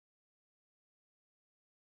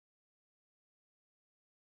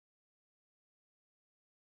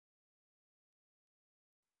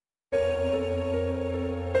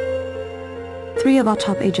3 of our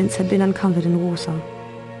top agents had been uncovered in Warsaw.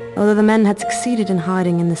 Although the men had succeeded in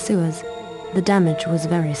hiding in the sewers, the damage was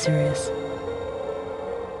very serious.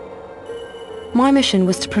 My mission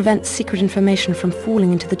was to prevent secret information from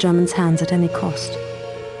falling into the Germans' hands at any cost.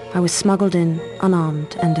 I was smuggled in,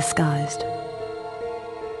 unarmed and disguised.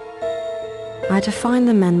 I had to find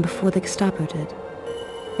the men before the Gestapo did.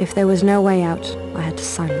 If there was no way out, I had to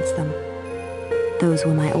silence them. Those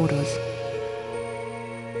were my orders.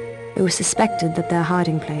 It was suspected that their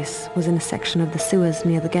hiding place was in a section of the sewers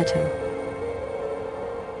near the ghetto.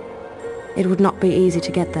 It would not be easy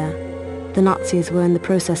to get there. The Nazis were in the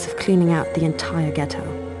process of cleaning out the entire ghetto.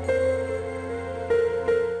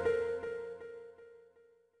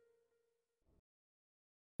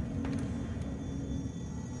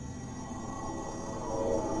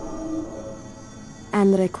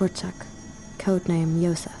 Andrei Korczak, codename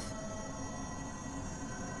Josef.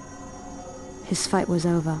 His fight was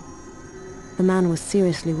over. The man was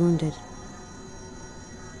seriously wounded.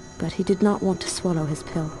 But he did not want to swallow his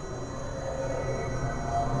pill.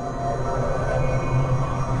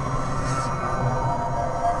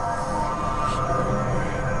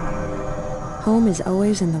 Home is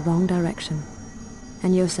always in the wrong direction,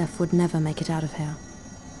 and Josef would never make it out of here.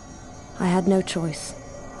 I had no choice,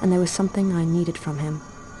 and there was something I needed from him.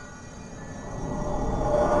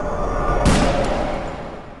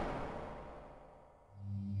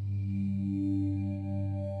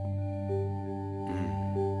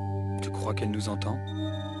 Tu crois qu'elle nous entend?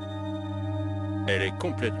 Elle est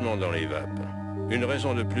complètement dans les vapes. Une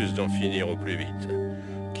raison de plus d'en finir au plus vite.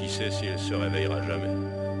 Qui sait si elle se réveillera jamais.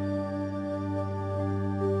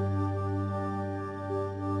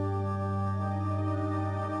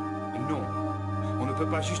 Non, on ne peut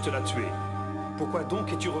pas juste la tuer. Pourquoi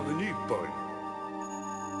donc es-tu revenu, Paul?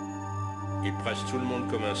 Ils pressent tout le monde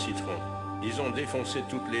comme un citron. Ils ont défoncé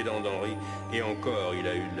toutes les dents d'Henri, et encore il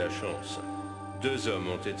a eu de la chance. 2 hommes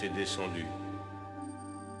ont été descendus.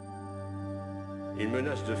 Ils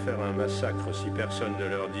menacent de faire un massacre si personne ne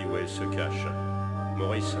leur dit où elle se cache.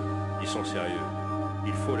 Maurice, ils sont sérieux.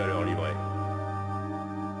 Il faut la leur livrer.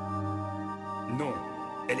 Non,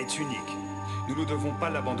 elle est unique. Nous ne devons pas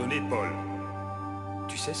l'abandonner, Paul.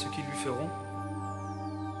 Tu sais ce qu'ils lui feront?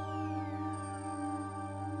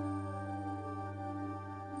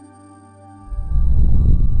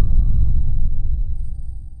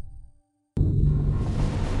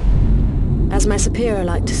 As my superior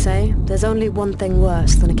liked to say, there's only one thing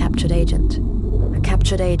worse than a captured agent. A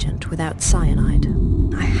captured agent without cyanide.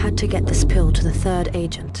 I had to get this pill to the 3rd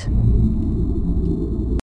agent.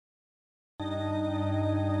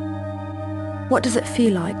 What does it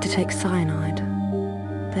feel like to take cyanide?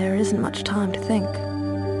 There isn't much time to think.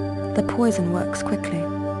 The poison works quickly.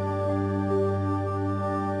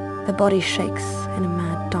 The body shakes in a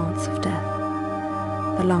mad dance of death.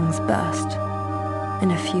 The lungs burst. In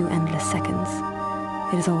a few endless seconds,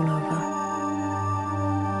 it is all over.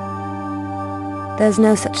 There's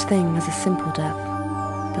no such thing as a simple death,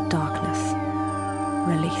 but darkness,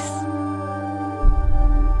 release.